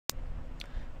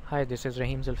Hi, this is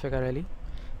Rahim Zulfikar Ali,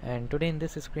 and today in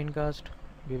this screencast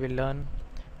we will learn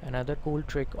another cool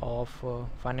trick of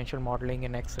financial modeling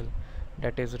in Excel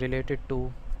that is related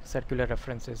to circular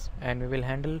references, and we will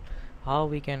handle how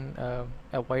we can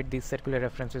avoid these circular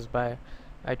references by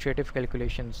iterative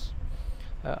calculations.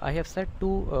 I have set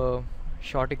two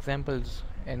short examples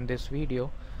in this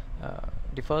video.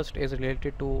 The first is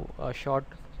related to a short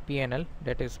P&L,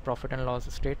 that is profit and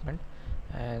loss statement,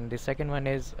 and the second one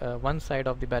is one side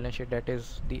of the balance sheet, that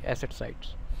is the asset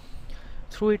sides.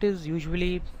 Though it is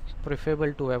usually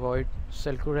preferable to avoid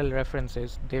circular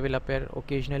references, they will appear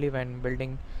occasionally when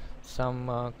building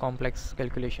some complex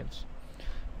calculations.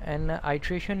 An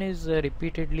iteration is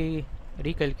repeatedly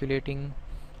recalculating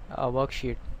a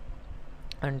worksheet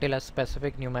until a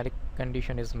specific numeric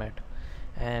condition is met,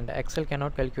 and Excel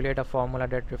cannot calculate a formula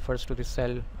that refers to the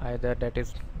cell either that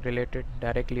is related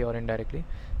directly or indirectly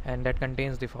and that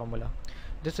contains the formula.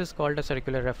 This is called a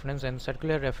circular reference, and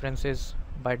circular references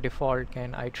by default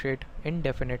can iterate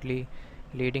indefinitely,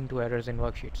 leading to errors in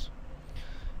worksheets.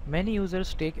 Many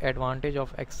users take advantage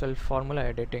of Excel formula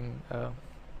editing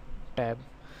tab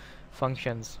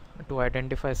functions to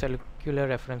identify circular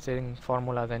referencing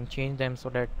formulas and change them so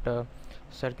that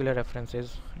circular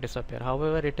references disappear.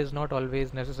 However, it is not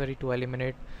always necessary to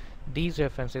eliminate these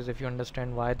references if you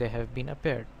understand why they have been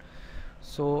appeared.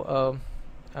 So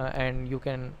and you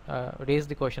can raise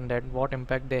the question that what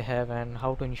impact they have and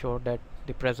how to ensure that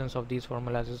the presence of these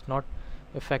formulas is not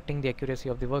affecting the accuracy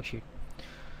of the worksheet.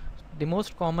 The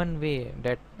most common way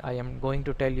that I am going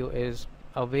to tell you is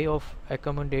a way of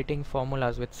accommodating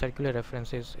formulas with circular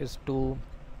references is to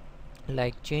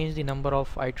change the number of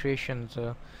iterations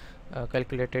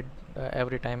calculated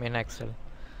every time in Excel.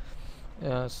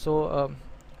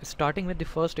 Starting with the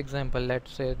first example,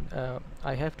 let's say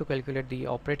I have to calculate the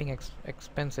operating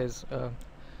expenses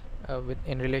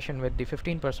in relation with the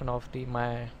 15% of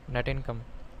my net income.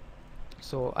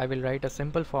 So I will write a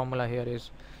simple formula here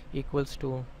is equals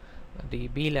to the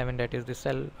B11, that is the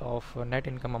cell of net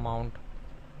income amount,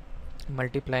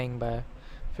 multiplying by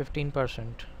 15%.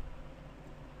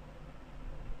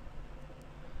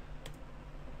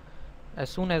 As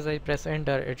soon as I press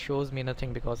enter, it shows me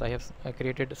nothing because I have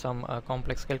created some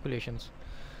complex calculations.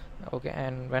 Okay,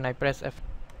 and when I press F,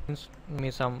 it gives me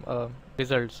some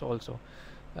results also.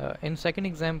 In second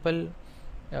example,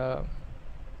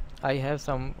 I have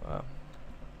some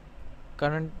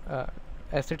current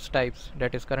assets types,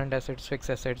 that is current assets, fixed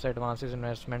assets, advances,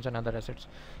 investments and other assets,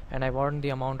 and I want the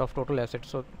amount of total assets.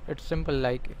 So it's simple,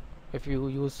 like if you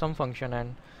use some function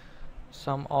and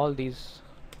sum all these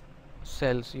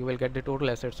cells, you will get the total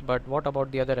assets. But what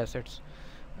about the other assets?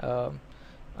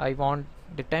 I want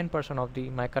the 10%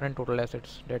 of my current total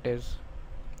assets, that is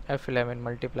F11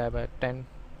 multiplied by 10%,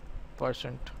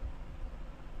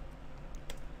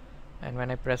 and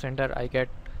when I press enter, I get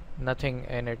nothing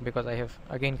in it because I have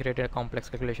again created a complex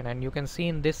calculation. And you can see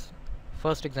in this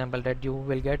first example that you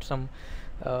will get some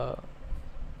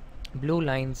blue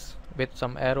lines with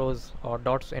some arrows or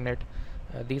dots in it.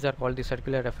 These are called the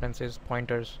circular references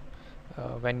pointers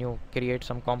when you create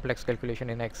some complex calculation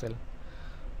in Excel.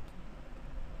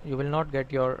 You will not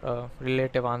get your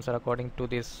relative answer according to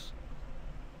this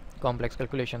complex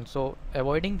calculation. So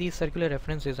avoiding these circular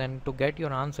references and to get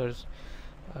your answers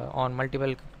on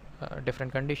multiple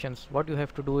different conditions, what you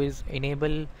have to do is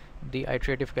enable the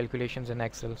iterative calculations in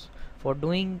Excel. For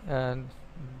doing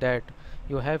that,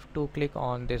 you have to click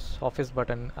on this office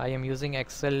button. I am using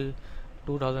Excel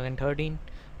 2013.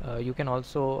 You can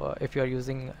also, if you are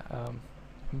using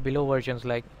below versions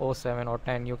like 07 or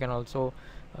 10, you can also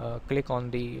click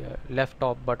on the left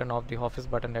top button of the office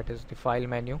button, that is the file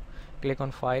menu. Click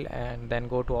on file and then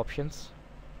go to options.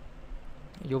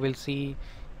 You will see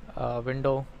a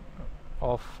window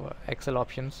of Excel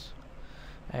options,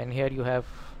 and here you have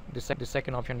the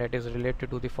second option that is related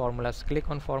to the formulas.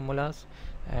 Click on formulas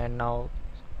and now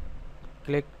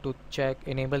click to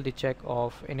enable the check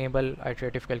of enable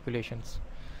iterative calculations.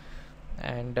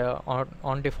 And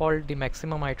on default, the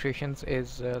maximum iterations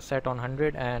is set on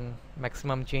 100 and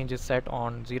maximum change is set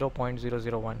on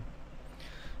 0.001,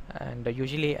 and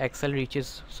usually Excel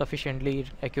reaches sufficiently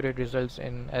accurate results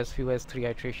in as few as 3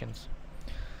 iterations.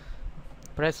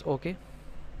 Press OK.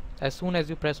 As soon as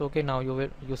you press OK, now you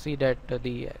see that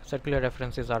the circular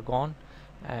references are gone,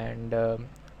 and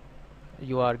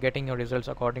you are getting your results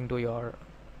according to your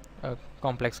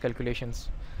complex calculations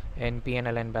in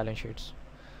P&L and balance sheets.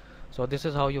 So this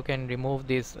is how you can remove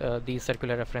these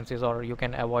circular references, or you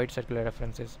can avoid circular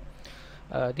references.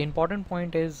 The important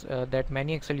point is that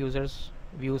many Excel users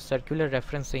view circular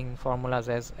referencing formulas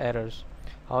as errors.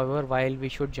 However, while we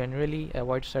should generally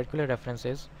avoid circular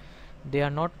references, They are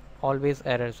not always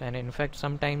errors, and in fact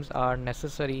sometimes are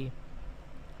necessary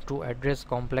to address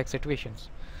complex situations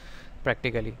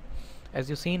practically. As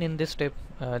you've seen in this step,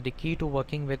 the key to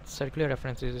working with circular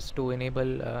references is to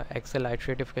enable Excel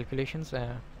iterative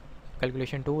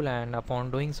calculation tool, and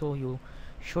upon doing so you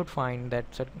should find that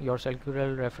your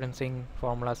circular referencing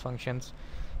formulas functions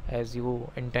as you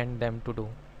intend them to do.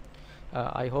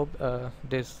 I hope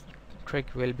this trick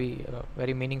will be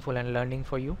very meaningful and learning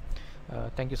for you.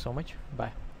 Thank you so much.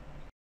 Bye.